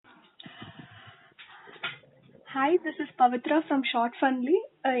Hi, this is Pavitra from Shortfundly,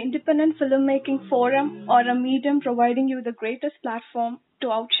 an independent filmmaking forum or a medium providing you the greatest platform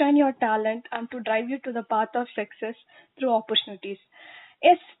to outshine your talent and to drive you to the path of success through opportunities.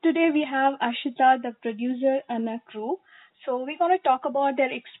 Yes, today we have Ashita, the producer, and a crew. So we're going to talk about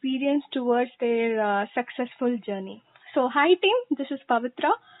their experience towards their successful journey. So, hi team, this is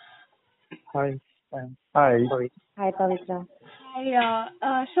Pavitra. Hi. Hi. Hi, Pavitra.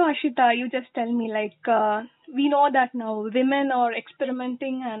 Hi, so Ashita, you just tell me we know that now women are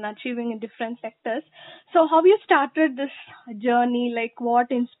experimenting and achieving in different sectors. So how you started this journey? Like what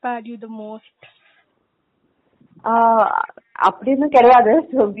inspired you the most? அப்படின்னு கிடையாது.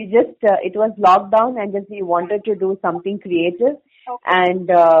 So we just it was lockdown and just we wanted to do something creative. Okay. And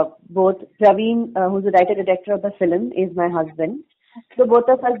both Praveen, who's the writer director of the film, is my husband. So both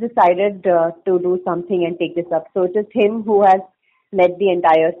of us decided to do something and take this up. So it is him who has led the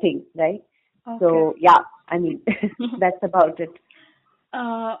entire thing, right? Okay. So yeah, I mean that's about it.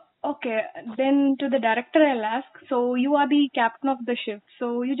 Okay. Then to the director I'll ask. So you are the captain of the ship. So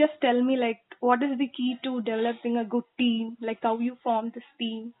you just tell me like what is the key to developing a good team? Like how you form this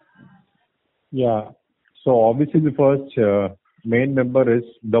team? Yeah. So obviously the first main member is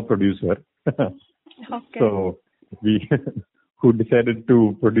the producer. Okay. So we who decided to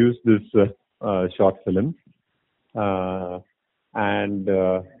produce this short film. And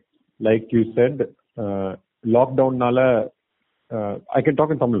like you said, lockdown nala I can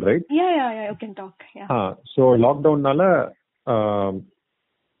talk in Tamil, right? Yeah, you can talk. Yeah. So lockdown nala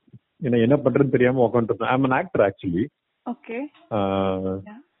என்ன பண்றது தெரியாம உட்காந்துட்டு I'm an actor actually. Okay.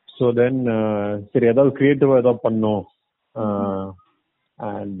 Yeah. So then சரி ஏதாவது கிரியேட்டிவா ஏதாவது பண்ணோம்.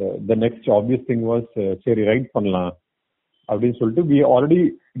 And the next obvious thing was சரி right பண்ணலாம் அப்படின்னு சொல்லிட்டு we already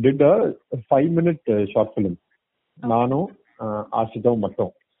did a 5-minute short film. நானும் ஆஷிதாவும்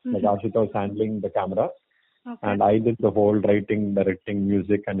மட்டும். Like Ashita was handling the camera. Okay. And I did the whole writing, directing,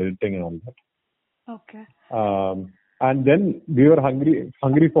 music and editing and all that. Okay. And then we were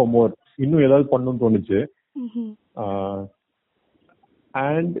hungry for more. இன்னும் ஏதாவது பண்ணணும்னு தோணுச்சு.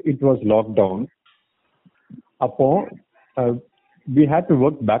 And it was lockdown. அப்போ we had to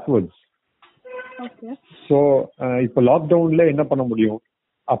work backwards. Okay. So இப்போ லாக்டவுன்ல என்ன பண்ண முடியும்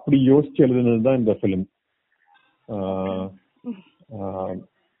அப்படி யோசிச்சு எழுதுனது தான் இந்த ஃபிலிம்.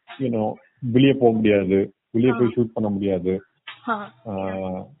 வெளியே போக முடியாது, வெளியே போய் ஷூட் பண்ண முடியாது.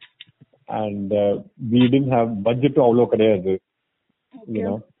 And we didn't have budget அவ்வளோ கிடையாது.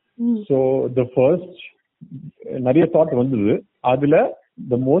 So the first நிறைய thought வந்தது. அதுல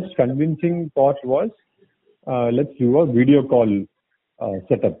the most convincing thought was let's do a video call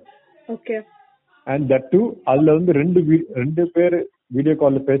setup. Okay. And that too அதுல வந்து ரெண்டு பேர் வீடியோ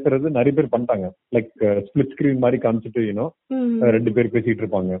கால்ல பேசுறது நிறைய பேர் பண்ணிட்டாங்க. லைக் ஸ்பிளிட் ஸ்கிரீன் மாதிரி காமிச்சிட்டு ரெண்டு பேர் பேசிட்டு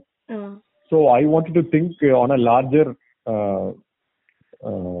இருப்பாங்க. So I wanted to think on a larger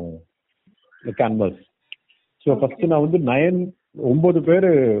canvas. So first நான் வந்து 9 பேர்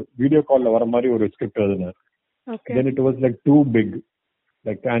வீடியோ கால்ல வர மாதிரி ஒரு ஸ்கிரிப்ட் எழுதினேன். Then it was like too big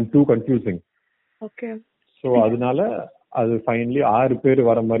and too confusing. Okay. So அதனால அது ஃபைனலி 6 பேர்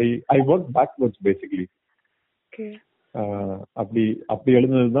வர மாதிரி I worked backwards basically. Okay. அப்படி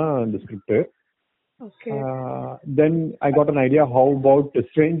எழுதுனது தான் இந்த script. Okay. Then I got an idea how about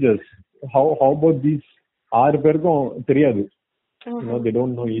strangers. How about these 6 பேருக்கும் தெரியாது. They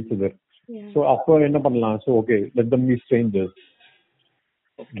don't know each other. Yeah. So அப்போ என்ன பண்ணலாம்? So okay, let them be strangers.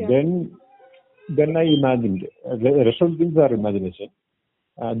 Okay. Then I imagined. The rest of things are imagination.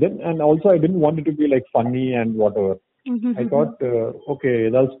 Then and also I didn't want it to be like funny and whatever. I thought okay,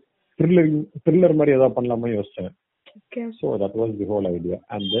 ஏதாவது thriller மாதிரி ஏதாவது பண்ணலாமா யோசிச்சேன். Okay. So that was the whole idea.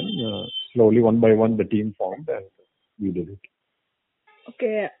 And then slowly one by one the team formed and we did it.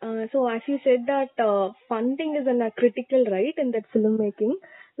 Okay. So as you said that funding is a critical right in that filmmaking.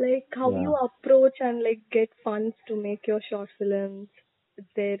 Like how you approach and like get funds to make your short films. Is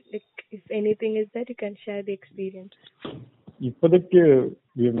there if anything is that you can share the experience? இப்போதைக்கு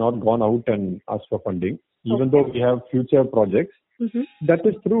we have not gone out and asked for funding. Even though we have future projects, that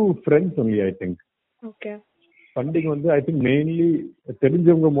is through friends only, I think. Okay. Funding வந்து I think mainly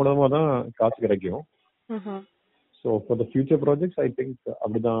தெரிஞ்சவங்க மூலமா தான் காசு கிடைக்கும். So for the future projects, I think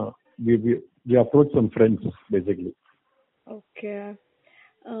அப்படிதான் we approach some friends basically. Okay.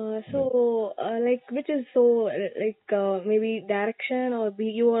 So like which is so like maybe direction or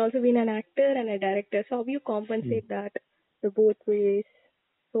you also been an actor and a director. So how you compensate that the both ways?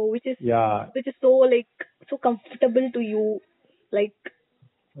 So which is so like so comfortable to you like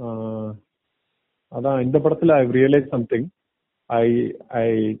அதான் இந்த படத்துல I realized something.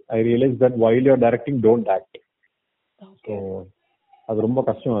 I realized that while you're directing, don't act. Okay. So அது ரொம்ப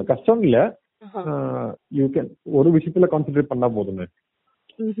கஷ்டம் இல்ல, you can ஒரு விஷயத்துல concentrate பண்ணா போதுமே.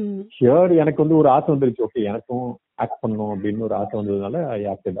 ஷியர் எனக்கு வந்து ஒரு ஆசை வந்துருச்சு, ஓகே எனக்கும் ஆக்ட் பண்ணணும் அப்படின்னு ஒரு ஆசை வந்ததுனால ஐ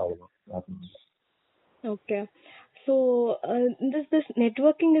ஆக்டட் ஆகலாம். Okay. So, this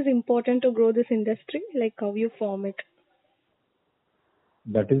networking is important to grow this industry. Like how you form it.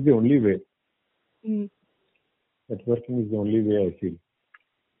 That is the only way. Networking is the only way I feel.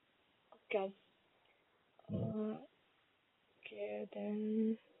 Okay. Okay, then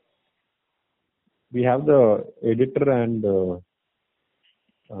we have the editor and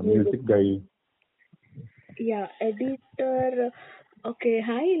music guy. Yeah, editor. Okay,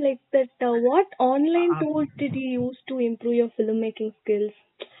 hi. Like that. What online tools did you use to improve your filmmaking skills,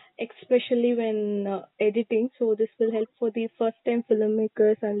 especially when editing? So this will help for the first-time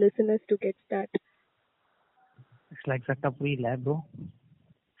filmmakers and listeners to get started. It's like setup wheel, bro.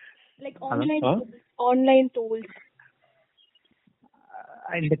 Like online tools.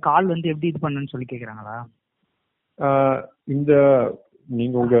 இந்த கால் வந்து எப்படி இது பண்ணனும்னு சொல்லி கேக்குறாங்களா? இந்த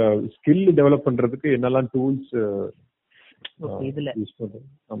நீங்க உங்க skill develop பண்றதுக்கு என்னெல்லாம் டூல்ஸ் இதுல யூஸ் பண்றீங்க?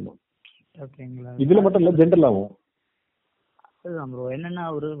 ஆமா. ஓகேங்களா. இதுல மட்டும் இல்ல ஜெனரலாவும். அதுதான் ப்ரோ. என்னன்னா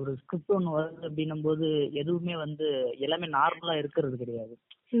ஒரு ஸ்கிரிப்ட் ஒன்று வருது அப்படின்னும் போது எதுவுமே வந்து எல்லாமே நார்மலா இருக்கிறது கிடையாது.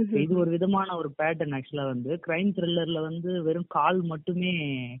 இது ஒரு விதமான ஒரு பேட்டர்ன். ஆக்சுவலா வந்து கிரைம் த்ரில்லர்ல வந்து வெறும் கால் மட்டுமே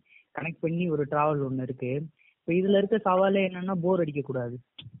கனெக்ட் பண்ணி ஒரு டிராவல் ஒன்று இருக்கு. இப்போ இதுல இருக்க சவாலே என்னன்னா போர் அடிக்க கூடாது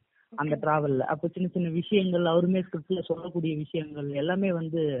அந்த டிராவல்ல. அப்போ சின்ன சின்ன விஷயங்கள் அவருமே ஸ்கிரிப்ட்ல சொல்லக்கூடிய விஷயங்கள் எல்லாமே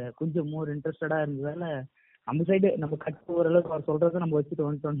வந்து கொஞ்சம் மோர் இன்ட்ரெஸ்டடா இருந்ததால நம்ம சைடு நம்ம கட்டு ஓரளவுக்கு அவர் சொல்றதை நம்ம வச்சுட்டு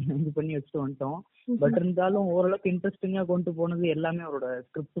வந்துட்டோம், இது பண்ணி வச்சுட்டு வந்துட்டோம். பட் இருந்தாலும் ஓரளவுக்கு இன்ட்ரெஸ்டிங்கா கொண்டு போனது எல்லாமே அவரோட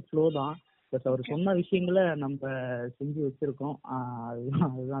ஸ்கிரிப்ட் ஃப்ளோ தான். பிளஸ் அவர் சொன்ன விஷயங்களை நம்ம செஞ்சு வச்சிருக்கோம்.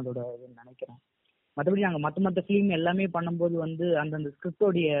 அதுதான் அதோட இதுன்னு நினைக்கிறேன். மற்றபடி நாங்கள் மற்ற ஃபிலிம் எல்லாமே பண்ணும்போது வந்து அந்தந்த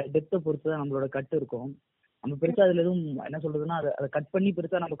ஸ்கிரிப்டோடைய டெப்த்தை பொறுத்து தான் நம்மளோட கட்டு இருக்கும். நம்ம பெருசா அதுல எதுவும் என்ன சொல்றதுன்னா அதை கட் பண்ணி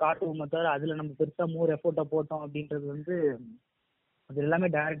பெருசா நம்ம காட்டுவோம், தவிர அதுல நம்ம பெருசா மோர் எஃபோர்ட்டா போட்டோம் அப்படின்றது வந்து அது எல்லாமே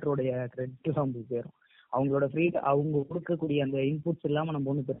டைரக்டருடைய கிரெடிட் தான் போய் சேரும். அவங்களோட ஃப்ரீ அவங்க கொடுக்கக்கூடிய அந்த இன்புட்ஸ் இல்லாம நம்ம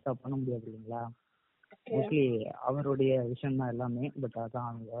ஒன்றும் பெருசா பண்ண முடியாது இல்லைங்களா. மோஸ்ட்லி அவருடைய விஷயம் தான் எல்லாமே. பட் அதான்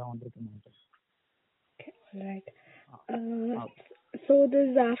அவங்க வந்திருக்கு. So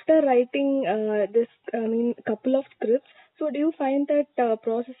this after writing couple of scripts, so do you find that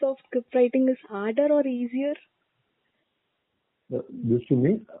process of script writing is harder or easier? This to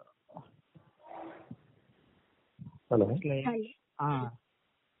me. Hello. Hi.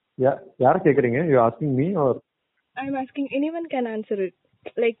 Yeah, yaar kekreenga? You asking me or? I'm asking, anyone can answer it.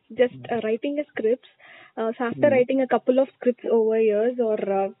 Like just writing a script. So after writing a couple of scripts over years, or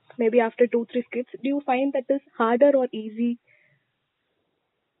maybe after 2-3 scripts, do you find that is harder or easy?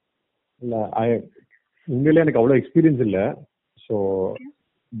 உண்மையிலே எனக்கு அவ்வளோ experience இல்லை. So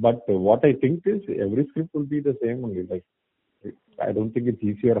but what I think is every script will be the same only. Like I don't think it's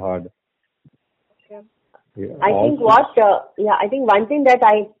easy or hard. I think one thing that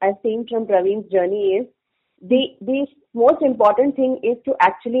I've seen from Praveen's journey is the most important thing is to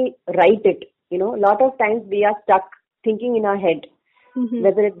actually write it. You know, a lot of times we are stuck thinking in our head,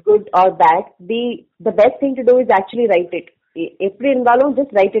 whether it's good or bad. The best thing to do is actually write it. Every indalum,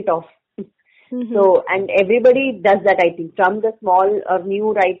 just write it off. So, and everybody does that, I think, from the small or new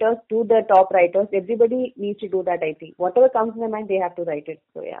writers to the top writers, everybody needs to do that, I think. Whatever comes in their mind, they have to write it.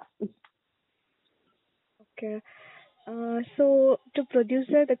 So, yeah. Okay. So, to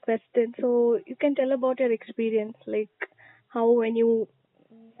producer the question, so you can tell about your experience, like how when you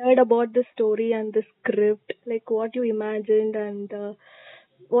heard about the story and the script, like what you imagined and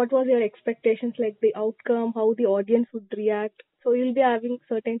what was your expectations, like the outcome, how the audience would react. So you'll be having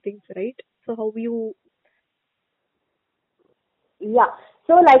certain things, right? So how you? Yeah.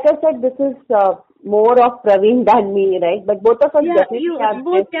 So like I said, this is more of Praveen than me, right? But both of us definitely have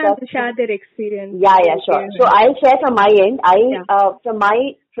both can share their experience. Yeah, sure. So I'll share from my end. From my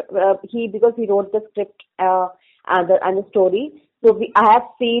because he wrote the script and the story. So I have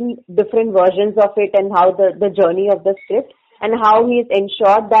seen different versions of it and how the journey of the script and how he has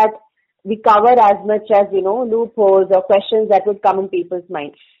ensured that we cover as much as, you know, loopholes or questions that would come in people's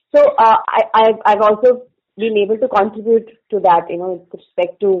mind. So I've also been able to contribute to that, you know, with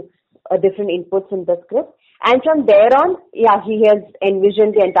respect to different inputs in the script. And from there on, he has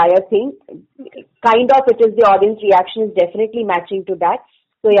envisioned the entire thing. Kind of, it is the audience reaction is definitely matching to that.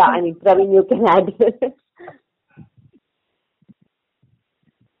 So I mean, Praveen, you can add.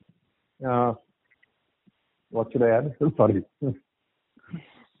 What should I add? Sorry.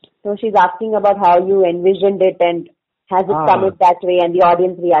 So she's asking about how you envisioned it and has it come out that way and the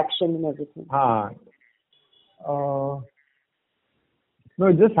audience reaction and everything. No,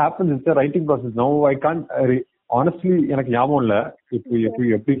 it just happens. It's a writing process. Now I can't honestly எனக்கு ஞாபகம் இல்ல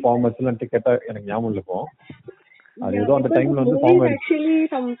எப்படி farmers எல்லாம் கேட்டா எனக்கு ஞாபகம் இல்ல. இப்போ அது ஏதோ அந்த டைம்ல வந்து form actually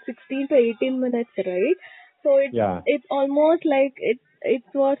some 16 to 18 minutes, right? So it's almost like it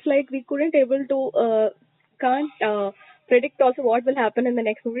was like we couldn't able to can't predict also what will happen in the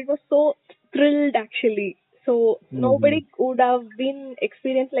next movie. It was so thrilled actually. So nobody would have been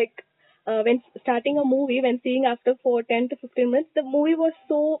experienced like when starting a movie, when seeing after 10 to 15 minutes, the movie was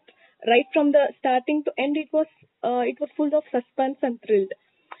so right from the starting to end. It was full of suspense and thrilled.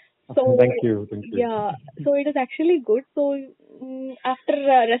 So thank you. Yeah, so it is actually good. So after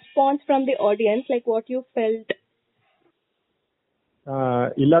a response from the audience, like what you felt?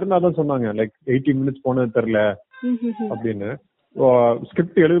 எல்லாருமே அதான் சொன்னாங்க, like 18 minutes போனது தெரியல அப்படின்னு.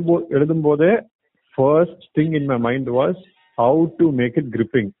 Script எழுதும் போதே first thing in my mind was how to make it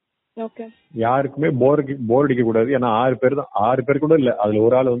gripping. யாருக்குமே bore அடிக்க கூடாது. ஏன்னா 6 பேர் கூட இல்ல, அதுல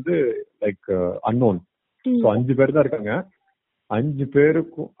ஒரு ஆள் வந்து லைக் அன்னோன். ஸோ 5 பேர் தான் இருக்காங்க. 5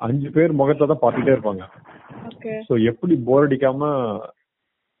 பேர் முகத்தை தான் பார்த்துட்டே இருப்பாங்க. ஸோ எப்படி போர் அடிக்காம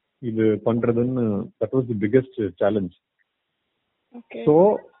இது பண்றதுன்னு, that was the biggest challenge. So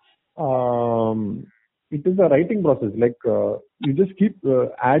it is a writing process, like you just keep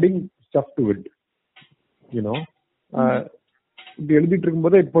adding stuff to it, you know. இப்படி எழுதிட்டு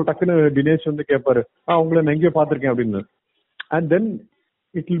இருக்கும்போது இப்போ டக்குன்னு தினேஷ் வந்து கேட்பாரு, உங்களை நான் எங்கேயோ பார்த்திருக்கேன் அப்படின்னு. And then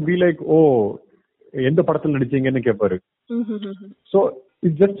it will be like, oh எந்த படத்துல நடிச்சீங்கன்னு கேட்பாரு. So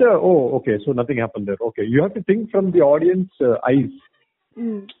it's just okay, so nothing happened there. Okay, you have to think from the audience eyes.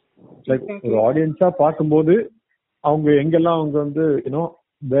 Like ஒரு ஆடியன்ஸா பார்க்கும்போது அவங்க எங்கெல்லாம் அவங்க வந்து, you know,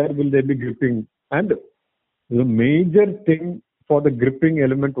 where will they be gripping? And the major thing for the gripping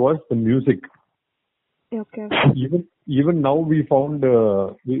element was the music. Okay. Even now we found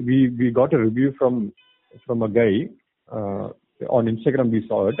we got a review from a guy on Instagram. We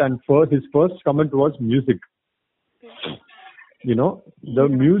saw it, and his first comment was music. You know, the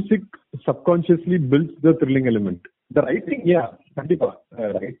music subconsciously builds the thrilling element. The writing, kandipa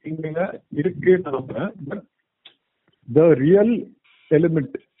writing irukku namba, but the real element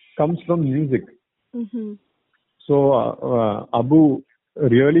comes from music. So Abu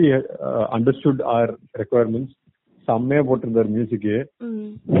really understood our requirements. Samme pottundar music,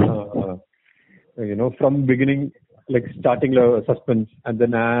 you know, from beginning, like starting suspense, and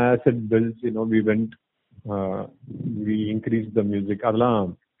then as it builds, you know, we increased the music. Adlam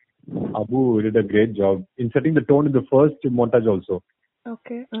Abu did a great job in setting the tone in the first montage also.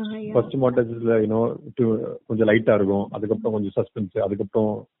 Okay. First montage is, you know, to konja light ah irukum, adukaprom konja suspense, adukaprom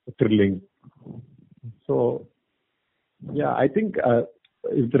thrilling. So yeah, I think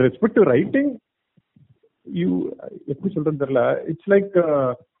with respect to writing, you eppadi solradhu therla, it's like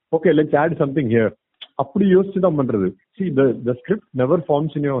okay, let's add something here. அப்படி யோசிச்சு தான் பண்றது. See, the script never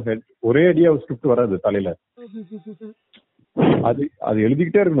forms in your head. ஒரே idea script வராது தலையில. அது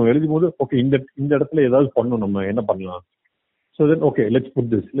எழுதிக்கிட்டே இருக்கணும். எழுதும் போது ஓகே, இந்த இடத்துல ஏதாவது பண்ணணும், நம்ம என்ன பண்ணலாம். So then okay, let's put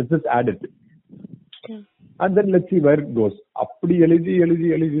this, let's just add it, and then let's see where it goes. அப்படி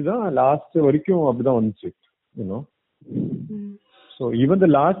எழுதி தான் லாஸ்ட் வரைக்கும் அப்படிதான் வந்துச்சு, you know. So even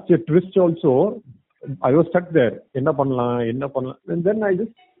the last twist also, I was stuck there. என்ன பண்ணலாம், and then I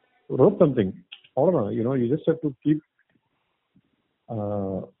just wrote something. You know, you just have to keep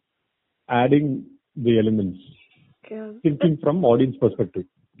adding the elements, thinking from audience perspective.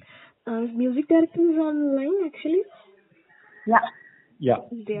 Music director is online actually. Yeah.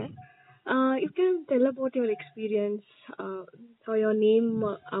 There. You can tell about your experience. So your name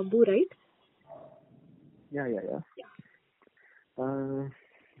Abu, right? Yeah.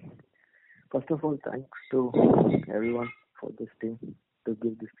 First of all, thanks to everyone for this team to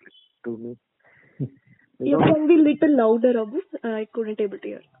give this to me. You can be little louder, Abu. I couldn't able to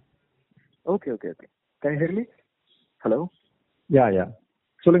hear. Okay. Can you hear me? Hello? Yeah.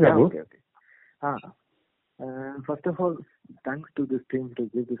 Solunga, Abu. Okay. First of all, thanks to this team to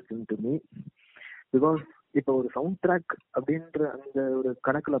give this thing to me. Because இப்போ ஒரு sound track அப்படின்ற அந்த ஒரு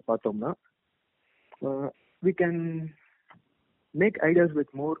கணக்குல பார்த்தோம்னா, we can make ideas with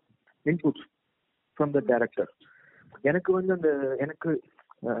more inputs from the director. எனக்கு வந்து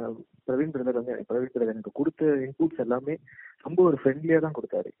Praveen brother எனக்கு கொடுத்த இன்புட்ஸ் எல்லாமே ரொம்ப ஒரு ஃப்ரெண்ட்லியா தான்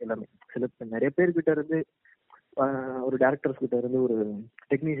கொடுத்தாரு. எல்லாமே நிறைய பேர்கிட்ட இருந்து, ஒரு டேரக்டர்ஸ் கிட்ட இருந்து, ஒரு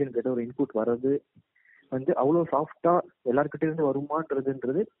டெக்னீஷியன் கிட்ட ஒரு இன்புட் வர்றது வந்து அவ்வளோ சாஃப்டா எல்லார்கிட்ட இருந்து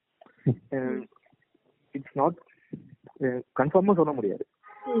வருமானதுன்றது இட்ஸ் நாட் கன்ஃபார்மா சொல்ல முடியாது.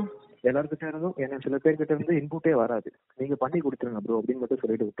 எல்லாருக்கிட்ட இருந்தும் ஏன்னா சில பேர்கிட்ட இருந்து இன்புட்டே வராது, நீங்க பண்ணி கொடுத்துருங்க ப்ரோ அப்படின்னு மட்டும்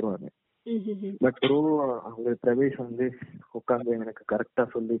சொல்லிட்டு விட்டுருவாங்க. பட் ப்ரோ அவங்க பிரவேஷ் வந்து உட்காந்து எனக்கு கரெக்டா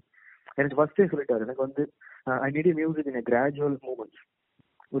சொல்லி எனக்கு ஃபர்ஸ்டே சொல்லிட்டாரு, எனக்கு வந்து I need music in gradual moments,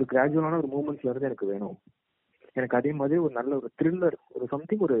 ஒரு கிராஜுவலான ஒரு மூமெண்ட்ஸ்ல இருந்து எனக்கு வேணும். எனக்கு அதே மாதிரி ஒரு நல்ல ஒரு த்ரில்லர், ஒரு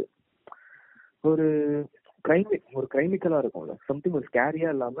சம்திங், ஒரு ஒரு கிரைமிக்கலா இருக்கும்ல, சம்திங் ஒரு ஸ்கேரியா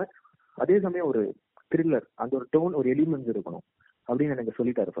இல்லாம அதே சமயம் ஒரு த்ரில்லர், அந்த ஒரு டோன், ஒரு எலிமெண்ட்ஸ் இருக்கணும் அப்படின்னு எனக்கு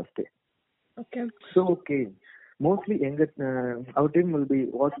சொல்லிட்டாரு first. So okay, mostly our team will be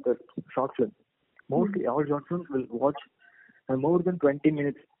watch the short film. Mostly our short films will watch more than 20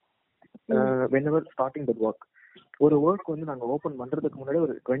 minutes whenever starting the work. ஒரு ஒர்க் வந்து நாங்க ஓபன் பண்றதுக்கு முன்னாடி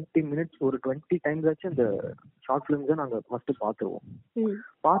ஒரு 20 minutes, ஒரு 20 times ஆச்சு அந்த ஷார்ட் ஃபிலிம்ஸை நாங்க ஃபர்ஸ்ட் பாத்துருவோம்.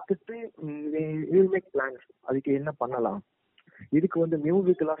 பார்த்துட்டு we'll make plans, அதுக்கு என்ன பண்ணலாம், இதுக்கு வந்து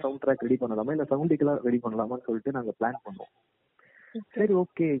மியூசிக்கலா சவுண்ட் ட்ராக் ரெடி பண்ணலாமா இல்ல சவுண்டிக்கலா ரெடி பண்ணலாமான்னு சொல்லிட்டு நாங்க பிளான் பண்ணுவோம். சரி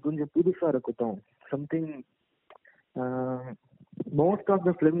ஓகே, கொஞ்சம் புதுசா இருக்கட்டும், something. Most of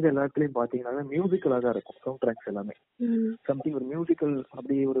the films எல்லாத்துலயும் பாத்தீங்கன்னா மியூசிக்கலா தான் இருக்கும் சவுண்ட் ட்ராக்ஸ் எல்லாமே. சம்திங் ஒரு மியூசிக்கல்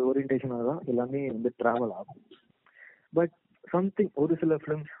அப்படி ஒரு ஓரியன்டேஷனாக தான் எல்லாமே வந்து டிராவல் ஆகும். பட் சம்திங் ஒரு சில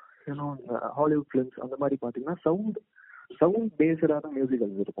ஃபிலிம்ஸ், ஹாலிவுட் ஃபிலிம்ஸ் அந்த மாதிரி பாத்தீங்கன்னா சவுண்ட் பேஸ்டா தான்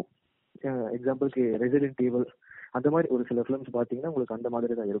மியூசிக்கல்ஸ் இருக்கும். எக்ஸாம்பிளுக்கு ரெசிடென்ட் ஈவல் அந்த மாதிரி ஒரு சில ஃபிலிம்ஸ் பாத்தீங்கன்னா உங்களுக்கு அந்த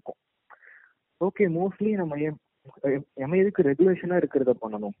மாதிரி தான் இருக்கும். ஓகே, மோஸ்ட்லி நம்ம எதுக்கு ரெகுலேஷனா இருக்கிறத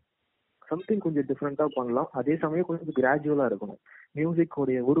பண்ணணும், சம்திங் கொஞ்சம் டிஃப்ரெண்டா பண்ணலாம். அதே சமயம் கொஞ்சம் கிராஜுவலா இருக்கணும். மியூசிக்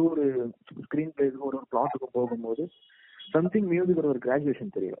ஒரு ஸ்கிரீன் பிளேஸ்க்கும் ஒரு பிளாட்டுக்கும் போகும்போது சம்திங் மியூசிக் ஒரு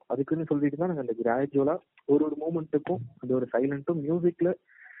கிராஜுவேஷன் தெரியும். அதுக்குன்னு சொல்லிட்டு தான் நாங்கள் அந்த கிராஜுவலா ஒரு மூமெண்ட்டுக்கும் அந்த ஒரு சைலண்ட்டும் மியூசிக்ல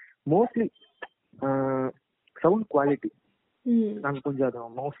மோஸ்ட்லி சவுண்ட் குவாலிட்டி நாங்கள் கொஞ்சம் அதை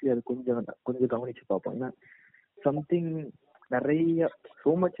மோஸ்ட்லி அது கொஞ்சம் கவனிச்சு பார்ப்போம். ஏன்னா சம்திங் நிறைய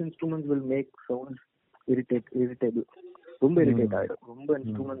so much instruments will make sounds irritable. ரொம்ப இரிட்டேட் ஆயிடும். ரொம்ப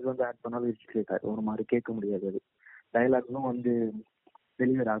இன்ஸ்ட்ருமெண்ட்ஸ் வந்து ஆட் பண்ணாலும் இரிட்டேட் ஆயிடும். ஒரு மாதிரி கேட்க முடியாது, அது டயலாக்ஸும் வந்து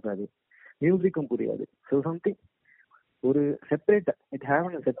டெலிவர் ஆகாது, மியூசிக்கும் புரியாது. ஸோ சம்திங் ஒரு செப்பரேட்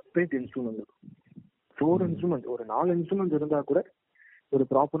செப்பரேட் இன்ஸ்ட்ருமெண்ட், 4 இன்ஸ்ட்ருமெண்ட், ஒரு 4 இன்ஸ்ட்ருமெண்ட்ஸ் இருந்தா கூட ஒரு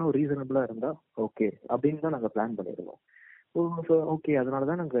ப்ராப்பரா ஒரு ரீசனபிளா இருந்தா ஓகே அப்படின்னு தான் நாங்கள் பிளான் பண்ணிருந்தோம். ஓகே,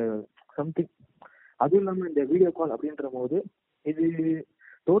 அதனாலதான் நாங்க சம்திங். அதுவும் இல்லாம இந்த வீடியோ கால் அப்படின்ற போது இது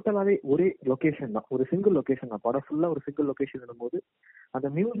டோட்டலாவே ஒரே லொகேஷன் தான், ஒரு சிங்கிள் லொகேஷன் தான், படம் ஃபுல்லா ஒரு சிங்கிள் லொகேஷன் போது அந்த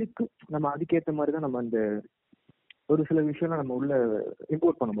மியூசிக்கு நம்ம அதுக்கேற்ற மாதிரி தான் நம்ம அந்த ஒரு சில விஷயம்லாம் நம்ம உள்ள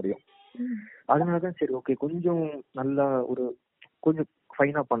இம்போர்ட் பண்ண முடியும். அதனாலதான் சரி ஓகே கொஞ்சம் நல்லா ஒரு கொஞ்சம்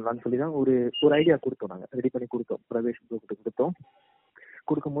ஃபைனா பண்ணலாம்னு சொல்லி தான் ஒரு ஐடியா கொடுத்தோம். நாங்க ரெடி பண்ணி கொடுத்தோம், பிரவேஷ் கொடுத்தோம்.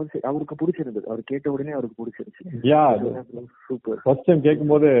 கொடுக்கும்போது அவருக்கு பிடிச்சிருந்தது, அவர் கேட்ட உடனே அவருக்கு பிடிச்சிருச்சு. சூப்பர். ஃபர்ஸ்ட் டைம்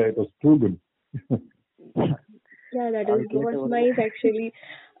கேட்கும்போது it was too good. Yeah, that was nice actually.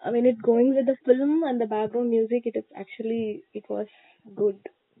 I mean, it going with the film and the background music, it was good,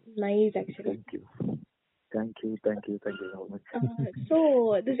 nice actually. Thank you so much. So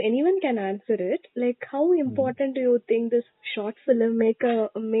this anyone can answer it, like how important do you think this short film make a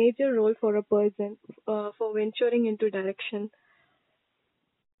major role for a person for venturing into direction?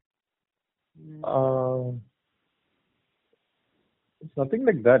 It's nothing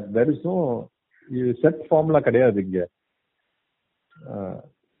like that. There is no set formula கிடையாது இங்க.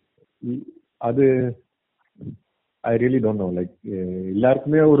 அது I really don't know. Like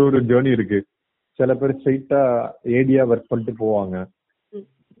எல்லாருக்குமே ஒரு journey இருக்கு. சில பேர் ஸ்ட்ரைட்டா ஏடியா work பண்ணிட்டு போவாங்க,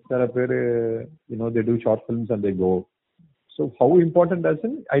 சில பேர் they do short films and they go. So how important as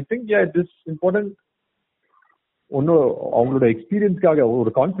in I think it is important. ஒன்னு அவங்களோட எக்ஸ்பீரியன்ஸ்க்காக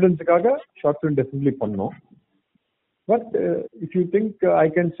ஒரு கான்ஃபிடன்ஸுக்காக ஷார்ட் ஃபிலிம் டெஃபினெட்லி பண்ணோம். But if you think I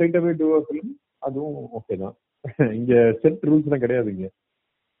can straight away two a film, அதுவும் okay தான். இங்க set rules தான் கிடையாது. இங்க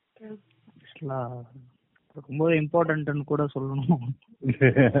ரொம்ப இம்பார்ட்டன்ட்னு கூட சொல்லணும்.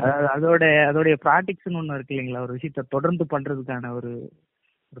 அதோடைய ப்ராக்டிக்ஸ்னு ஒண்ணு இருக்கு இல்லைங்களா, ஒரு விஷயத்த தொடர்ந்து பண்றதுக்கான ஒரு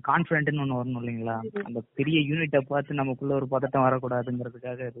கான்ஃபிடென்ட்னு ஒண்ணு வரணும் இல்லைங்களா. அந்த பெரிய யூனிட்டை பார்த்து நமக்குள்ள ஒரு பதட்டம்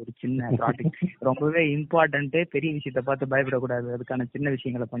வரக்கூடாதுங்கிறதுக்காக ஒரு சின்ன ப்ராக்டிக்ஸ் ரொம்பவே இம்பார்ட்டன்ட். பெரிய விஷயத்த பார்த்து பயப்படக்கூடாது, அதுக்கான சின்ன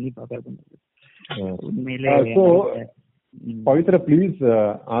விஷயங்களை பண்ணி பார்க்கறது உண்மையிலே. Pavithra, please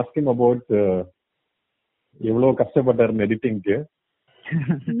ask him about எவ்வளவு கஷ்டப்பட்டாரு எடிட்டிங்க்கு.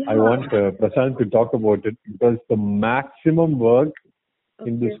 I want Prashant to talk about it because the maximum work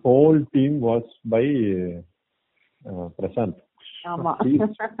in this whole team was by Prashant. ஆமா.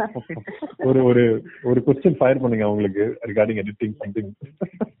 ஒரு क्वेश्चन ஃபயர் பண்ணுங்க அவங்களுக்கு regarding editing something.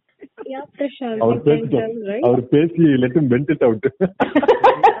 Yeah, Prashant, அவர் பேசி let him vent it out.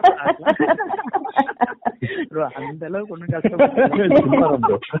 அந்த அளவுக்கு ஒண்ணும் கஷ்டப்படல,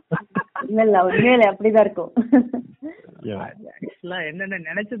 இல்ல உண்மையில அப்படிதான் இருக்கும். என்னென்ன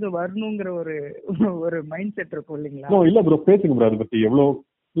நினைச்சது வரணுங்கிற ஒரு மைண்ட் செட் இருக்கும் இல்லைங்களா. இல்ல ப்ரோ, பேசுங்க ப்ரோ, அதை பத்தி எவ்வளவு.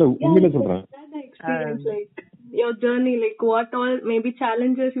 இல்ல உண்மையில சொல்றேன், your journey, like what all maybe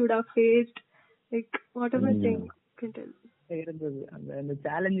challenges you would have faced, like whatever thing can tell. இருந்தது அந்த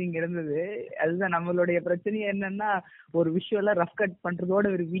சேலஞ்சிங் இருந்தது. அதுதான் நம்மளுடைய பிரச்சனை. என்னன்னா ஒரு விஷுவலா ரஃப் கட் பண்றதோட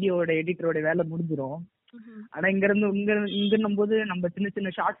ஒரு வீடியோட எடிட்டரோட வேலை முடிஞ்சிடும். ஆனா இங்க இங்க போது நம்ம சின்ன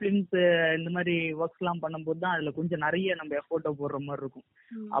சின்ன ஷார்ட் பிலிம்ஸ் இந்த மாதிரி ஒர்க்ஸ் எல்லாம் பண்ணும்போது தான் அதுல கொஞ்சம் நிறைய நம்ம எஃபோர்ட்டை போடுற மாதிரி இருக்கும்.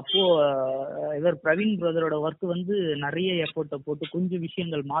 அப்போ இவர் பிரவீன் பிரதரோட ஒர்க் வந்து நிறைய எஃபோர்ட்டை போட்டு கொஞ்சம்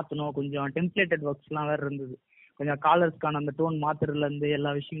விஷயங்கள் மாத்தணும், கொஞ்சம் டெம்ப்ளேட்டட் ஒர்க்ஸ் எல்லாம் வேற இருந்தது. கொஞ்சம் காலர்ஸ்க்கான அந்த டோன் மாத்துறதுல இருந்து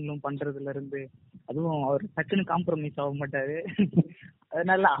எல்லா விஷயங்களும் பண்றதுல இருந்து, அதுவும் அவர் டக்குன்னு காம்ப்ரமைஸ் ஆக மாட்டாரு.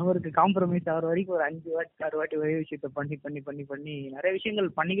 அதனால அவருக்கு காம்ப்ரமைஸ் ஆகிற வரைக்கும் ஒரு 5 வாட்டி 6 வாட்டி ஒரே விஷயத்த பண்ணி பண்ணி பண்ணி பண்ணி நிறைய விஷயங்கள்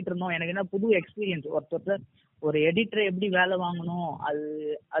பண்ணிக்கிட்டு இருந்தோம். எனக்கு என்ன புது எக்ஸ்பீரியன்ஸ், ஒருத்தர் ஒரு எடிட்டரை எப்படி வேலை வாங்கணும்,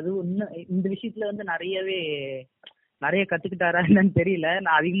 அது இன்னும் இந்த விஷயத்துல வந்து நிறைய கத்துக்கிட்டாரா என்னன்னு தெரியல.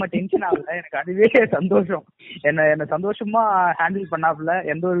 நான் அதிகமா டென்ஷன் ஆகல, எனக்கு அதுவே சந்தோஷம். என்ன சந்தோஷமா ஹேண்டில் பண்ணாப்புல,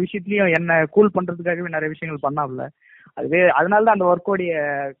 எந்த ஒரு விஷயத்துலயும் என்ன கூல் பண்றதுக்காகவே நிறைய விஷயங்கள் பண்ணாப்புல. அதனாலதான் அந்த ஒர்க்கோடைய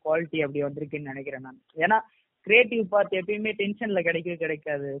குவாலிட்டி அப்படி வந்திருக்குன்னு நினைக்கிறேன் நான். ஏன்னா கிரியேட்டிவ் பார்ட் எப்பயுமே டென்ஷன்ல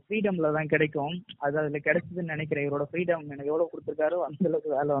கிடைக்காது, ஃப்ரீடம்ல தான் கிடைக்கும். அதுல கிடைச்சதுன்னு நினைக்கிறேன். இவரோட ஃப்ரீடம் எனக்கு எவ்வளவு கொடுத்துருக்காரோ அந்த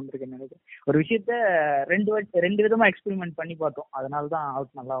அளவுக்கு வேலை வந்திருக்குன்னு நினைக்கிறேன். ஒரு விஷயத்த ரெண்டு விதமா எக்ஸ்பெரிமெண்ட் பண்ணி பார்த்தோம், அதனாலதான்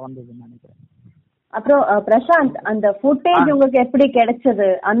அவுட் நல்லா வந்ததுன்னு நினைக்கிறேன். அப்புறம் பிரசாந்த், அந்த ஃபுட்டேஜ் உங்களுக்கு எப்படி கிடைச்சது,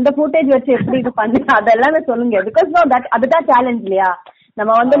 அந்த ஃபுட்டேஜ் வச்சு எப்படி இது பண்ணி அதெல்லாமே சொல்லுங்க. பிகாஸ் அதுதான் சேலஞ்ச் இல்லையா,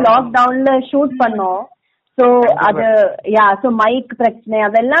 நம்ம வந்து லாக்டவுன்ல ஷூட் பண்ணோம். சோ அது சோ மைக் பிரச்சனை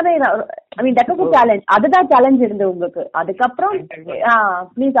அதெல்லாமே, I mean that was a challenge. அதுதான் சேலஞ்ச் இருந்தது உங்களுக்கு. அதுக்கப்புறம்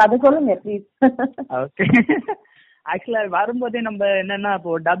ப்ளீஸ் அது சொல்லுங்க ப்ளீஸ். ஓகே, ஆக்சுவலா வரும்போதே நம்ம என்னன்னா,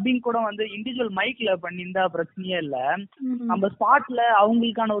 இப்போ டப்பிங் கூட வந்து இண்டிவிஜுவல் மைக்ல பண்ணியிருந்தா பிரச்சனையே இல்ல. நம்ம ஸ்பாட்ல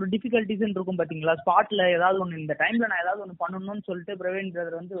அவங்களுக்கான ஒரு டிஃபிகல்டிஸ் இருக்கும் பாத்தீங்களா. ஸ்பாட்ல ஏதாவது ஒண்ணு இந்த டைம்ல நான் ஏதாவது ஒண்ணு பண்ணணும்னு சொல்லிட்டு பிரவீன்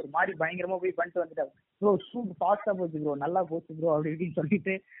பிரதர் வந்து ஒரு மாதிரி பயங்கரமா போய் பண்ணிட்டு வந்துட்டாரு. ப்ரோ ஷூட் ஃபாஸ்டா போச்சு ப்ரோ, நல்லா போச்சு ப்ரோ அப்படி இப்படின்னு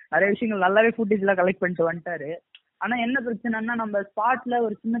சொல்லிட்டு நிறைய விஷயங்கள் நல்லாவே ஃபுட்டேஜ் எல்லாம் கலெக்ட் பண்ணிட்டு வந்துட்டாரு. ஆனா என்ன பிரச்சனைன்னா, நம்ம ஸ்பாட்ல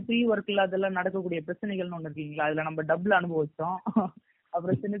ஒரு சின்ன ப்ரீ ஒர்க்ல அதெல்லாம் நடக்கக்கூடிய பிரச்சனைகள்னு ஒண்ணு இருக்கீங்களா, அதுல நம்ம டப்ல அனுபவிச்சோம்.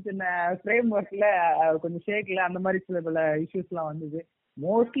 அப்புறம் சின்ன சின்ன ஃப்ரேம் ஒர்க்ல கொஞ்சம் ஷேக்ல அந்த மாதிரி சில பல இஷ்யூஸ் எல்லாம் வந்தது.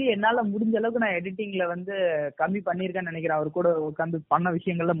 மோஸ்ட்லி என்னால முடிஞ்ச அளவுக்கு நான் எடிட்டிங்ல வந்து கம்மி பண்ணிருக்கேன்னு நினைக்கிறேன். அவர் கூட உட்காந்து பண்ண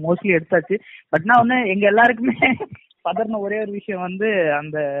விஷயங்கள்ல மோஸ்ட்லி எடுத்தாச்சு. பட் நான் ஒண்ணு எங்க எல்லாருக்குமே பதறின ஒரே ஒரு விஷயம் வந்து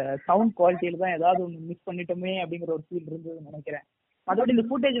அந்த சவுண்ட் குவாலிட்டியில தான் ஏதாவது ஒண்ணு மிஸ் பண்ணிட்டோமே அப்படிங்கிற ஒரு ஃபீல் இருந்ததுன்னு நினைக்கிறேன். அதோட இந்த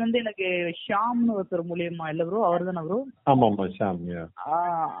ஃபுட்டேஜ் வந்து எனக்கு ஷாம்னு ஒருத்தர் மூலியமா, இல்ல ப்ரோ அவர் தானே ப்ரோ? ஆமா ஷாம்.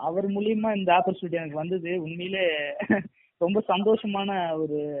 அவர் மூலியமா இந்த ஆப்பர்ச்சுனிட்டி எனக்கு வந்தது. உண்மையிலே ரொம்ப சந்தோஷமான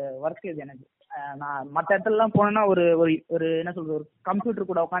ஒரு ஒர்க் இது எனக்கு. நான் மற்ற இடத்துல எல்லாம் போனேன்னா ஒரு ஒரு என்ன சொல்றது, ஒரு கம்ப்யூட்டர்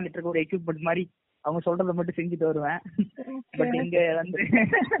கூட உட்காந்துட்டு இருக்க ஒரு எக்யூப்மெண்ட் மாதிரி அவங்க சொல்றதை மட்டும் செஞ்சுட்டு வருவேன். பட் இங்க வந்து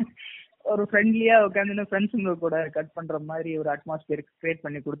ஒரு ஃப்ரெண்ட்லியா உட்காந்து ஃப்ரெண்ட்ஸுங்க கூட கட் பண்ற மாதிரி ஒரு அட்மாஸ்பியர் கிரியேட்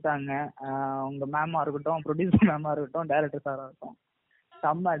பண்ணி கொடுத்தாங்க. உங்க மேமா இருக்கட்டும், ப்ரொடியூசர் மேமா இருக்கட்டும், டைரக்டர் சாரா இருக்கட்டும்,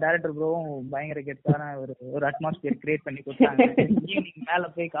 செம்ம டைரக்டர் ப்ரோவும் பயங்கர கெட்டான ஒரு அட்மாஸ்பியர் கிரியேட் பண்ணி கொடுத்தாங்க. ஈவினிங் மேல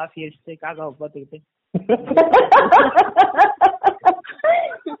போய் காஃபி அடிச்சுட்டு காக்காவை பார்த்துக்கிட்டு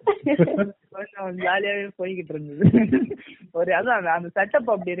கொஞ்சம் ஜாலியாவே போய்கிட்டு இருந்தது. ஒரு அதான் அந்த செட்டப்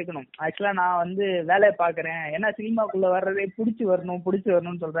அப்படி இருக்கணும். ஆக்சுவலா நான் வந்து வேலையை பாக்குறேன், ஏன்னா சினிமாக்குள்ள வர்றதே புடிச்சு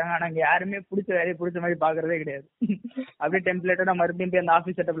வரணும்னு சொல்றாங்க. ஆனா இங்க யாருமே பிடிச்ச வேலையை பிடிச்ச மாதிரி பாக்குறதே கிடையாது. அப்படியே டெம்ப்ளேட்டா மறுபடியும் போய் அந்த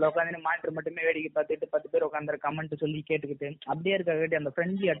ஆஃபீஸ் செட்டப்ல உட்காந்து மானிட்டர் மட்டுமே வேடிக்கை பார்த்துட்டு 10 பேர் உட்காந்து கமெண்ட் சொல்லி கேட்டுக்கிட்டு அப்படியே இருக்க அந்த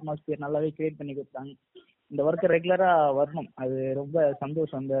ஃப்ரெண்ட்லி அட்மாஸ்பியர் நல்லாவே கிரியேட் பண்ணி கொடுத்தாங்க. இந்த ஒர்க் ரெகுலரா வரணும், அது ரொம்ப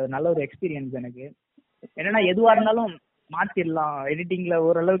சந்தோஷம். அந்த நல்ல ஒரு எக்ஸ்பீரியன்ஸ் எனக்கு. என்னன்னா எதுவா இருந்தாலும் மாத்திடலாம், எடிட்டிங்ல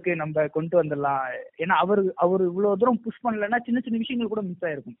ஓரளவுக்கு நம்ம கொண்டு வந்துடலாம். ஏன்னா அவரு இவ்வளவு தூரம் புஷ் பண்ணலன்னா சின்ன சின்ன விஷயங்கள் கூட மிஸ்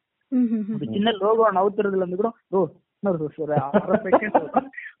ஆயிருக்கும். ஒரு சின்ன லோகோ நவுத்துறதுல இருந்து கூட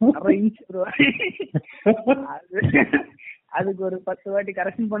அதுக்கு ஒரு 10 வாட்டி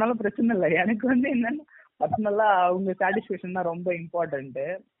கரெக்ஷன் பண்ணாலும் பிரச்சனை இல்லை. எனக்கு வந்து என்னன்னா பர்சனலா அவங்க சாட்டிஸ்பேக்ஷன் தான் ரொம்ப இம்பார்ட்டன்ட்.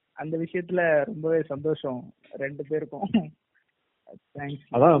 அந்த விஷயத்துல ரொம்பவே சந்தோஷம் 2 பேருக்கும்.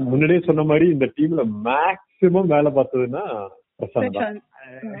 அதான் முன்னாடியே சொன்ன மாதிரி இந்த டீம்ல மேக்ஸிமம் வேலை பார்த்ததுன்னா பிரசாந்த் தான்.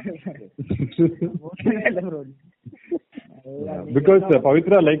 Because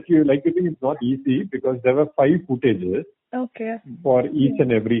Pavitra, like you think it's not easy because there were 5 footages for each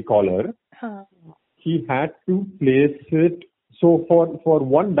and every caller. He had to place it, so for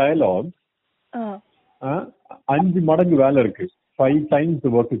one dialogue 5 மடங்கு வேலை இருக்கு. 5 times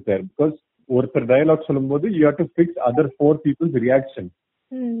the work is there because ஒருத்தர் dialogue சொல்லும்போது you have to fix other 4 people's reaction.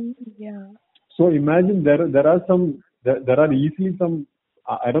 So imagine there are easily some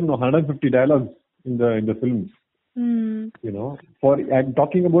I don't know 150 dialogues in the film. You know, I'm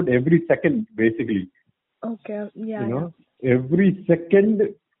talking about every second basically. Every second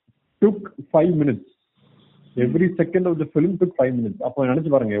took 5 minutes. Every second of the film took 5 minutes. அப்ப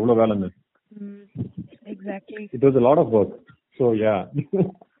நினைச்சு பாருங்க எவ்வளவு வேலைன்னு. Exactly. It was a lot of work. So yeah.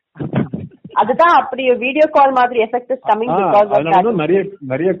 அதுதான் அப்படி video call மாதிரி effect is coming because of that.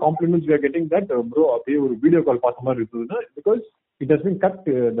 நிறைய compliments we are getting that bro அப்படியே ஒரு வீடியோ கால் பார்த்த மாதிரி இருக்குதுன்னா because it has been cut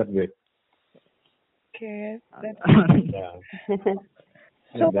that way. Okay.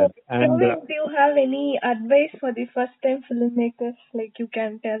 So, like that. And Praveen, do you have any advice for the first time filmmakers, like you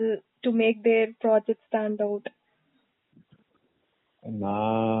can tell to make their project stand out?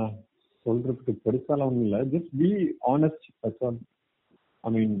 நான் சொல்றதுக்கு பெருசாலாம் ஒன்றும் இல்லை. Just be honest, that's all. I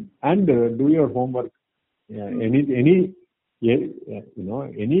mean, and do your homework.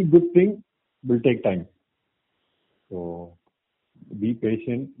 Any good thing will take time. So be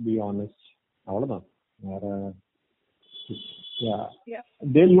patient, be honest. அவ்வளவுதான்.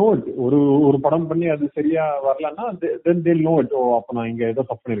 They'll know it. ஒரு படம் பண்ணி அது சரியா வரலன்னா then they'll know it. அப்ப நான் இங்க ஏதோ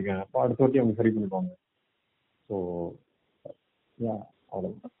தப்பு பண்ணிருக்கேன், அப்ப அடுத்த வாட்டி அவங்க சரி பண்ணிடுவாங்க. So yeah,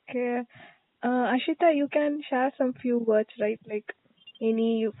 அவ்வளவுதான். Okay. Ashita, you can share some few words, right? Like any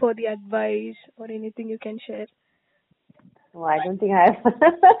for the advice or anything you can share. Oh, I don't think I have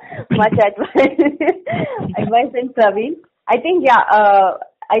much advice in Praveen. I think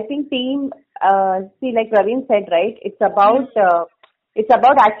I think team. See, like Praveen said, right? It's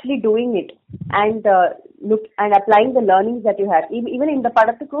about actually doing it and look and applying the learnings that you have. Even in the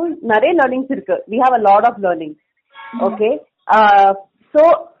padattukku nare learnings irukku. We have a lot of learnings. Okay. So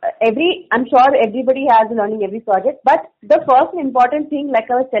I'm sure everybody has learning every project, but the first important thing, like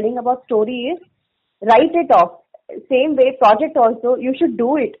I was telling about story, is write it off. Same way, project also, you should do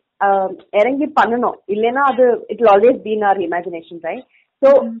it. Erangi pannanom illena adu it will always be in our imagination, right? So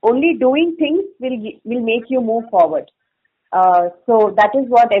only doing things will make you move forward. So that is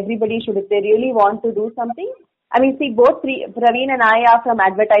what everybody should, if they really want to do something. I mean, see, both Praveen and I are from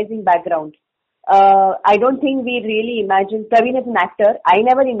advertising background. I don't think we really imagined. Praveen is an actor. I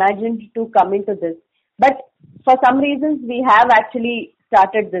never imagined to come into this, but for some reasons we have actually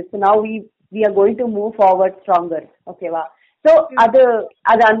started this. So now we are going to move forward stronger. Okay, wow. So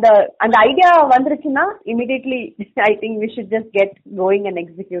அந்த idea வந்துருச்சுன்னா immediately I think we should just get going and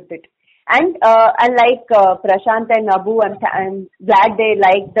execute it. And like Prashant and Abu, I'm glad they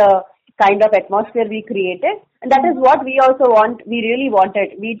like the kind of atmosphere we created, and that is what we also want. We really wanted.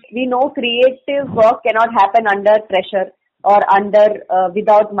 We know creative work cannot happen under pressure or under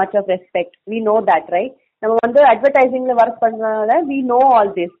without much of respect. We know that, right? நம்ம வந்து advertising work பண்றதுனால we know all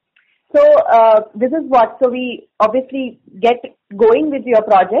this. So this is what. So we obviously get going with your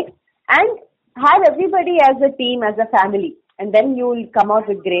project and have everybody as a team, as a family, and then you will come out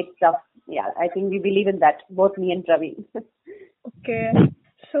with great stuff. Yeah, I think we believe in that, both me and Praveen. Okay.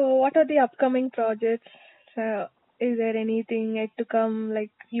 So what are the upcoming projects? Is there anything yet to come?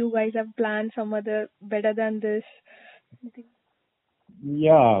 Like you guys have planned some other better than this?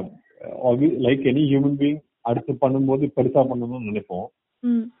 Yeah, like any human being, அடுத்து பண்ணும்போது பெருசா பண்ணணும்னு நினைப்போம்.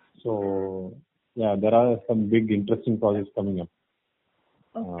 So yeah, there are some big interesting projects coming up.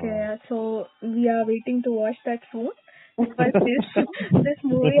 Okay, so we are waiting to watch that soon. But this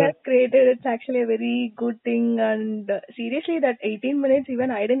movie has created, it's actually a very good thing, and seriously that 18 minutes even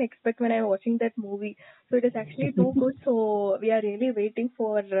I didn't expect when I was watching that movie. So it is actually too good. So we are really waiting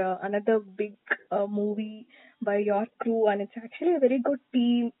for another big movie by your crew, and it's actually a very good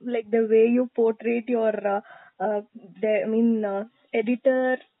team. Like the way you portrayed your editor,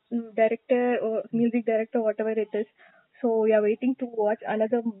 director or music director, whatever it is. So we are waiting to watch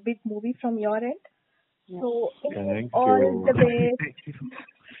another big movie from your end. So all the best.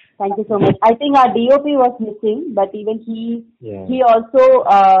 Thank you so much. I think our DOP was missing, but even he also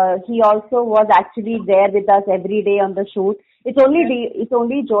was actually there with us every day on the shoot. It's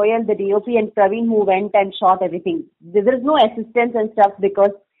only Joel, the DOP, and Praveen who went and shot everything. There is no assistance and stuff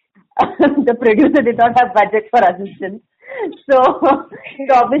because the producer did not have budget for assistance. So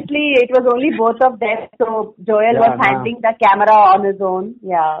obviously it was only both of them. So Joel was handling the camera on his own.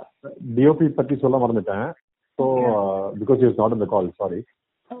 Yeah. DOP பத்தி சொல்ல மறந்துட்டேன். So because he was not on the call, sorry.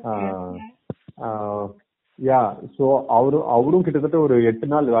 Yeah, so அவரும் கிட்டத்தட்ட ஒரு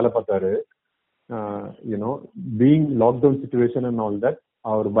 8 நாள் வேலை பார்த்தாரு. being lockdown situation and all that,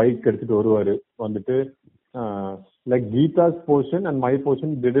 our bike எடுத்துட்டு வருவாரு, வந்துட்டு like Geeta's portion and my portion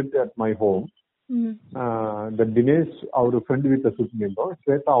did it at my home. The Dinesh our friend வீட்ல ஷூட் பண்ணிருந்தோம்,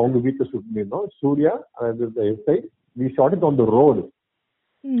 ஸ்வேதா அவங்க வீட்ல ஷூட் பண்ணிருந்தோம், Surya the SI we shot it on the road.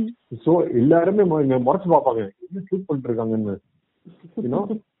 So எல்லாருமே முறைச்சு பார்ப்பாங்க என்ன ஷூட் பண்ணிட்டு இருக்காங்கன்னு.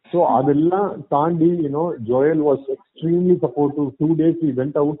 So அதெல்லாம் தாண்டி Joel was extremely supportive. 2 days we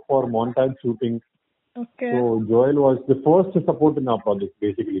went out for montage shooting. So Joel was the first support in our project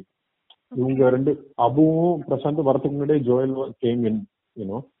basically. இவங்க ரெண்டு அபுவும் பிரசாந்த் வரதுக்கு முன்னாடியே Joel came in,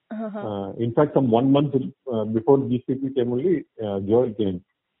 in fact some 1 month before these people came only Joel came.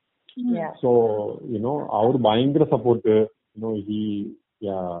 So our பயங்கர support, and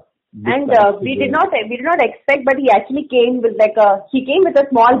we did not expect, but he actually came with he came with a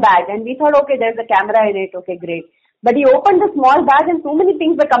small bag, and we thought, okay, there's a camera in it, okay, great. But he opened the small bag and so many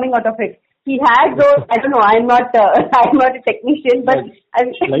things were coming out of it. He had those, I don't know, I'm not a technician, but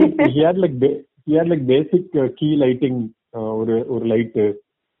he had like basic key lighting, or light,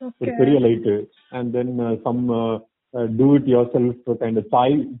 ஒரு பெரிய light, and then some do it yourself kind of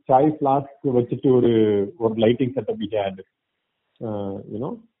chai flask வச்சிட்டு ஒரு lighting setup he had,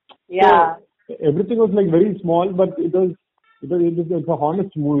 Yeah. So, everything was like very small, but it was a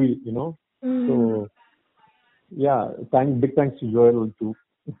honest movie, So yeah, big thanks to Joel too.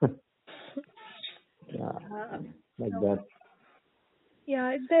 Yeah, like that. Yeah,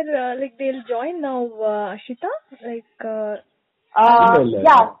 is there like they'll join now, Ashita? Like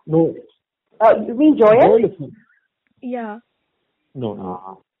Yeah. No. You mean Joel? Yeah. No.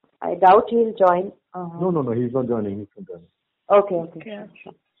 I doubt he'll join. No, he's not joining. Okay.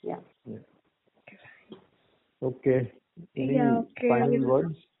 Sure. Yeah. Okay. Any final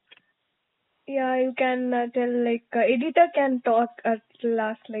words? Yeah, you can tell, like editor can talk at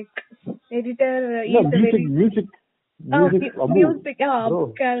last, like editor music. Abu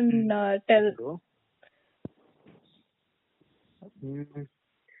can tell.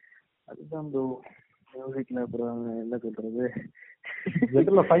 அதுதான் bro மியூசிக்ல அப்புறம் என்ன சொல்றது,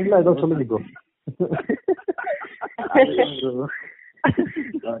 ஜெனரலா ஃபைனலா ஏதோ சொல்லுங்க.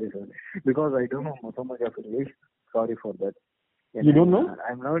 Sorry, because I don't know so much of English. Sorry for that. You don't know?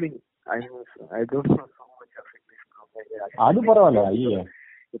 I'm learning. I don't know so much of English. அது பரவாயில்ல, ஐயா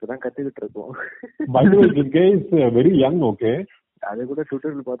இப்பதான் கத்துக்கிட்டு இருக்கோம். By the way, this guy is very young, okay? அது கூட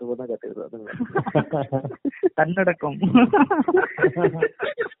ட்விட்டர்ல பார்த்து தான் கத்துக்கிறோம். தன்னடக்கம்.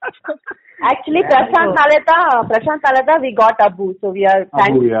 Actually, Prashant Talata, we got Abu, so we are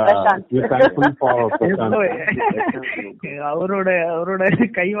thankful to Prashant. We are thankful for Prashant. அவரோட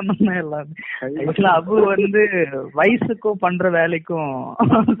கைவண்ணம் தான் எல்லாம். ஆக்சுவலா அபு வந்து வயசுக்கும் பண்ற வேலைக்கும்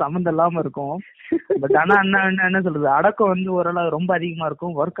சம்மந்தம் இல்லாம இருக்கும். பட் ஆனா என்ன சொல்றது, அடக்கம் வந்து ஓரளவு ரொம்ப அதிகமா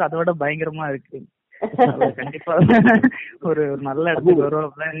இருக்கும், ஒர்க் அதை விட பயங்கரமா இருக்கு. கண்டிப்பா ஒரு நல்ல இடத்துக்கு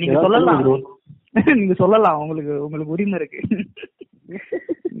வருவாப்ல. நீங்க சொல்லலாம், உங்களுக்கு உரிமை இருக்கு.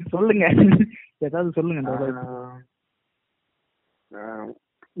 சொல்லுங்க, ஏதாவது சொல்லுங்க.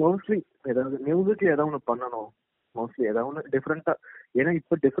 மோஸ்ட்லி ஏதாவது மியூசிக்ல ஏதாவது ஒன்று பண்ணணும், மோஸ்ட்லி ஏதாவது ஒன்று டிஃப்ரெண்டா. ஏன்னா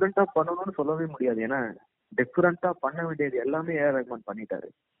இப்ப டிஃப்ரெண்டா பண்ணணும்னு சொல்லவே முடியாது. ஏன்னா டிஃப்ரெண்டா பண்ண வேண்டியது எல்லாமே ஏஆர் ரஹ்மான் பண்ணிட்டாரு.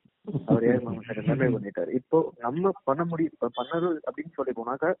 அவர் ஏஆர் ரஹ்மான் எல்லாமே பண்ணிட்டாரு. இப்போ நம்ம பண்ணது அப்படின்னு சொல்லி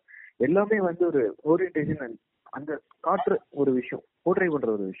போனாக்கா எல்லாமே வந்து ஒரு ஓரியன்டேஷன், அந்த காட்டுற ஒரு விஷயம், போர்ட்ரை பண்ற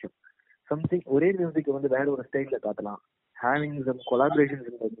ஒரு விஷயம், சம்திங். ஒரே மியூசிக் வந்து வேற ஒரு ஸ்டைல்ல காட்டலாம். ஹேவிங் சம் கொலாபரேஷன்ஸ்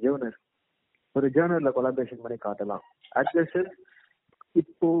இன் ஜேர்னர், ஒரு ஜேர்னர்ல கொலாபரேஷன் பண்ணி காட்டலாம். அட்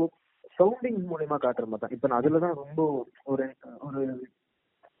இப்போ சவுண்டிங் மூலமா காட்டுற மாதிரி தான். இப்ப நான் அதுலதான் ரொம்ப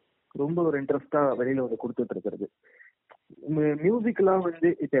ஒரு இன்ட்ரெஸ்டா வெளியில வந்து கொடுத்துட்டு இருக்கிறது. மியூசிக்லாம் வந்து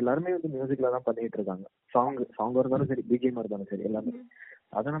இப்ப எல்லாருமே வந்து மியூசிக்ல தான் பண்ணிட்டு இருக்காங்க. சாங் இருந்தாலும் சரி, பிஜிஎம் இருந்தாலும் சரி, எல்லாமே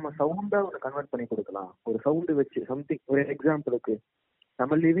அதை நம்ம சவுண்டா ஒரு கன்வெர்ட் பண்ணி கொடுக்கலாம். ஒரு சவுண்டு வச்சு சம்திங். ஒரு எக்ஸாம்பிளுக்கு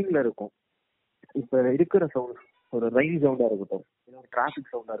நம்ம லிவிங்ல இருக்கும், இப்ப இருக்கிற சவுண்ட் ஒரு ரெயின் சவுண்டா இருக்கட்டும், ஒரு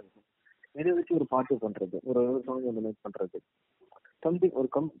டிராபிக் சவுண்டா இருக்கட்டும், இதை வச்சு ஒரு பாட்டு பண்றது, ஒரு சாங் வந்து மேக் பண்றது, சம்திங். ஒரு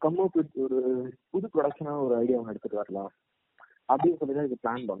ஒரு புது ப்ரொடக்ஷனா ஒரு ஐடியா ஒன்று எடுத்துட்டு வரலாம் அப்படின்னு சொல்லிதான் இது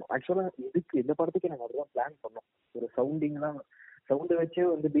பிளான் பண்ணோம். ஆக்சுவலா இதுக்கு இந்த படத்துக்கு நாங்க அப்படிதான் பிளான் பண்ணோம். ஒரு சவுண்ட் வச்சே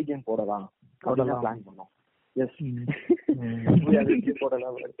வந்து பிஜிஎம் போடலாம் அப்படிதான் பிளான் பண்ணோம். எஸ்,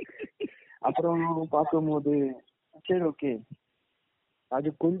 போடலாம். அப்புறம் பார்க்கும்போது சரி ஓகே, அது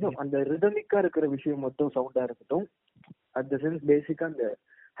கொஞ்சம் அந்த ரிதமிக்கா இருக்கிற விஷயம் மட்டும் சவுண்டா இருக்கட்டும். அட் த சென்ஸ் பேசிக்கா அந்த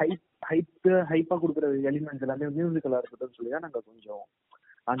ஹைப்பா கொடுக்குற எலிமெண்ட்ஸ் எல்லாமே மியூசிக்கலா இருக்கட்டும் சொல்லிதான் நாங்க கொஞ்சம்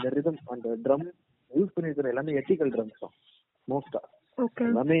அந்த ரிதம், அந்த ட்ரம் யூஸ் பண்ணிருக்கிற எல்லாமே எத்திக்கல் ட்ரம்ஸ் தான் மோஸ்டா.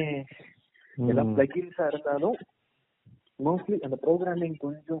 எல்லாமே எல்லாம் பிளக்கின்ஸா இருந்தாலும் மோஸ்ட்லி அந்த ப்ரோக்ராமிங்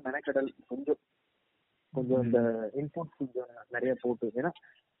கொஞ்சம் மெனக்கடல், கொஞ்சம் இந்த இன்புட்ஸ் கொஞ்சம் நிறைய போட்டு. ஏன்னா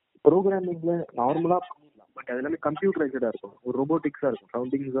ப்ரோக்ராமிங்ல நார்மலா பண்ணிடலாம், பட் அது எல்லாமே கம்ப்யூட்டரைஸ்டா இருக்கும், ஒரு ரோபோட்டிக்ஸா இருக்கும்.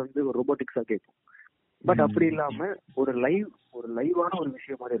 சவுண்டிங்ஸ் வந்து ஒரு ரோபோட்டிக்ஸா கேட்கும். பட் அப்படி இல்லாம ஒரு லைவான ஒரு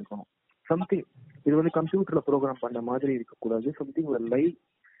விஷயம் மாதிரி இருக்கணும். சம்திங் இது வந்து கம்ப்யூட்டர்ல ப்ரோக்ராம் பண்ண மாதிரி இருக்கக்கூடாது. சம்திங்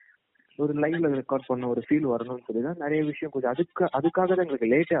ஒரு லைவ்ல ரெக்கார்ட் பண்ண ஒரு ஃபீல் வரணும்னு சொல்லிதான் நிறைய விஷயம் கொஞ்சம் அதுக்காக தான்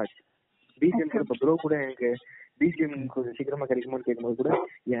எங்களுக்கு லேட்டே ஆச்சு. பிஜிஎம் இப்ப ப்ரோ கூட எனக்கு பிஜிஎம் கொஞ்சம் சீக்கிரமா கிடைக்குமான்னு கேட்கும்போது கூட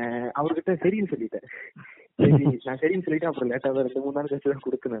அவர்கிட்ட சரின்னு சொல்லிட்டேன். நான் சரின்னு சொல்லிட்டேன். அப்புறம் லேட்டா தான் 2-3 நாள் கழிச்சு தான்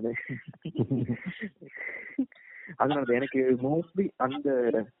கொடுத்தேன் நானு. அதனால எனக்கு மோஸ்ட்லி அந்த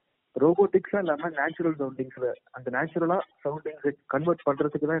ரோபோட்டிக்ஸா இல்லாம நேச்சுரல் சவுண்டிங்ஸ்ல அந்த நேச்சுரலா சவுண்டிங்ஸ் கன்வெர்ட்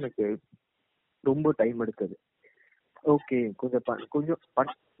பண்றதுக்கு தான் எனக்கு ரொம்ப டைம் எடுத்தது. ஓகே, கொஞ்சம்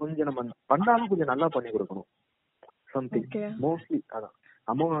நம்ம பண்ணாலும் கொஞ்சம் நல்லா பண்ணி கொடுக்கணும் சம்திங். மோஸ்ட்லி அதான்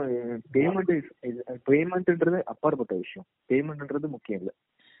பேமெண்ட்ன்றது அப்பாற்பட்ட விஷயம். பேமெண்ட்ன்றது முக்கியம் இல்லை.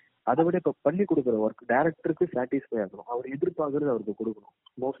 அதை விட இப்ப பண்ணி கொடுக்குற ஒர்க் டைரக்டருக்கு சாட்டிஸ்ஃபை ஆகணும், அவர் எதிர்பார்க்கறது அவருக்கு கொடுக்கணும்.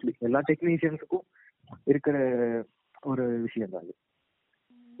 மோஸ்ட்லி எல்லா டெக்னீஷியன்ஸுக்கும் இருக்கிற ஒரு விஷயம் தான் அது.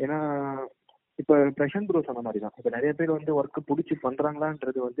 ஏன்னா இப்ப பிரசாந்த் ப்ரோ சொன்ன மாதிரி தான், இப்ப நிறைய பேர் வந்து ஒர்க் பிடிச்சி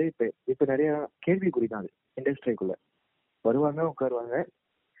பண்றாங்களான்றது வந்து இப்ப நிறைய கேள்விக்குறி தான் அது. இண்டஸ்ட்ரிக்குள்ள வருவாங்க, உட்காருவாங்க,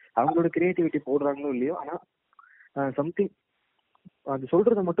 அவங்களோட கிரியேட்டிவிட்டி போடுறாங்களோ இல்லையோ, ஆனா சம்திங் அது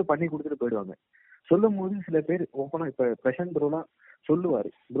சொல்றதை மட்டும் பண்ணி கொடுத்துட்டு போயிடுவாங்க. சொல்லும் போது சில பேர் ஓப்பனா, இப்ப பிரசாந்த் ப்ரோலாம் சொல்லுவாரு,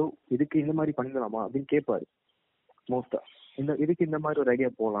 ப்ரோ இதுக்கு இந்த மாதிரி பண்ணலாமா அப்படின்னு கேட்பாரு. மோஸ்டா இதுக்கு இந்த மாதிரி ஒரு ஐடியா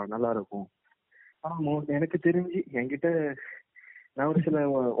போகலாம், நல்லா இருக்கும். ஆனா எனக்கு தெரிஞ்சு என்கிட்ட நான் ஒரு சில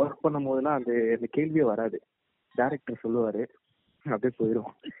ஒர்க் பண்ணும் போதெல்லாம் அந்த கேள்வியே வராது. டைரக்டர் சொல்லுவாரு, அப்படியே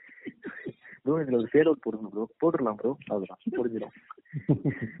போயிடும். ப்ரோ இதுல ஒரு ஃபேட் அவுட் போடுங்க ப்ரோ, போட்டுடலாம் ப்ரோ, அதுதான் புரிஞ்சிடும்.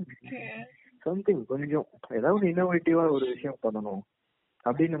 சம்திங் கொஞ்சம் ஏதாவது இன்னோவேட்டிவா ஒரு விஷயம் பண்ணணும்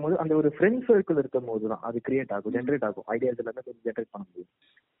அப்படின்னும் போது அந்த ஒரு ஃப்ரெண்ட் சர்க்கிள் இருக்கும் போது தான் அது கிரியேட் ஆகும், ஜென்ரேட் ஆகும். ஐடியாஸ் எல்லாமே கொஞ்சம் ஜென்ரேட் பண்ண முடியும்.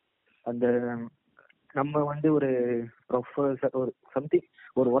 அந்த நம்ம வந்து ஒரு ப்ரொஃபஸர் ஒரு சம்திங்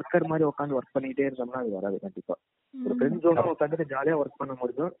ஒரு ஒர்க்கர் மாதிரி உட்காந்து ஒர்க் பண்ணிட்டே இருந்தோம்னா அது வராது கண்டிப்பா. ஒரு ஃப்ரெண்ட்ஸோட உட்காந்துட்டு ஜாலியா ஒர்க் பண்ண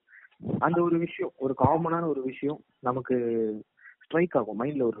முடியும். அந்த ஒரு விஷயம், ஒரு காமனான ஒரு விஷயம் நமக்கு ஸ்ட்ரைக் ஆகும்,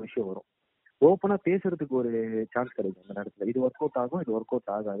 மைண்ட்ல ஒரு விஷயம் வரும். ஓப்பனா பேசுறதுக்கு ஒரு சான்ஸ் கிடைக்கும் அந்த நேரத்துல. இது ஒர்க் அவுட் ஆகும், இது ஒர்க்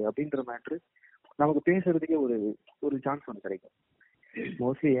அவுட் ஆகாது அப்படின்ற மேட்ரு நமக்கு பேசுறதுக்கே ஒரு சான்ஸ் ஒன்று கிடைக்கும்.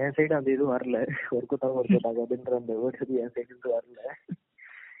 மோஸ்ட்லி என் சைடு அந்த இது வரல, ஒர்க் அவுட் ஆகும் ஒர்க் அவுட் ஆகாதுன்ற அந்த வேர்ட்ஸ் என் சைடு இருந்து வரல.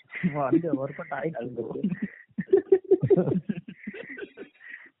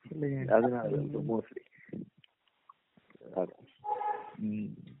 அதனால mostly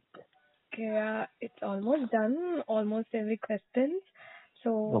Okay, it's almost done, almost every question. So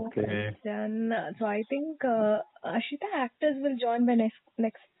it's done. So I think Ashita, actors will join by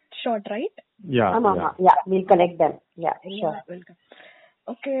next shot, right? Yeah, we'll connect them. Yeah, sure. Welcome.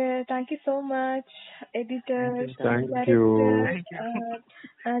 Okay, thank you so much, editor. Thank you.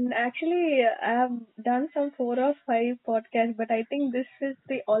 And actually, I have done some 4 or 5 podcasts, but I think this is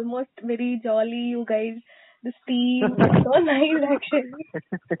the almost very jolly. You guys, this team is so nice actually.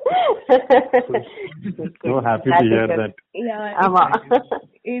 So happy to hear that. Yeah,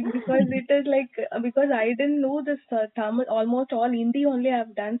 because it is like, because I didn't know this Tamil, almost all Hindi only I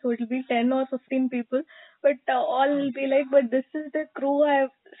have done, so it will be 10 or 15 people, but all will be like, but this is the crew I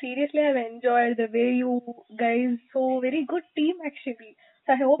have seriously have enjoyed the way you guys, so very good team actually.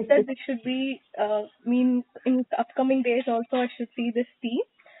 So I hope that this should be in upcoming days also I should see this team.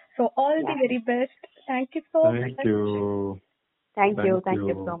 So all the very best. Thank you so much. Thank you. Thank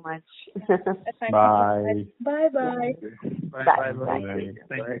you so much. Bye. Bye.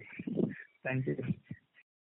 Bye. Thank you.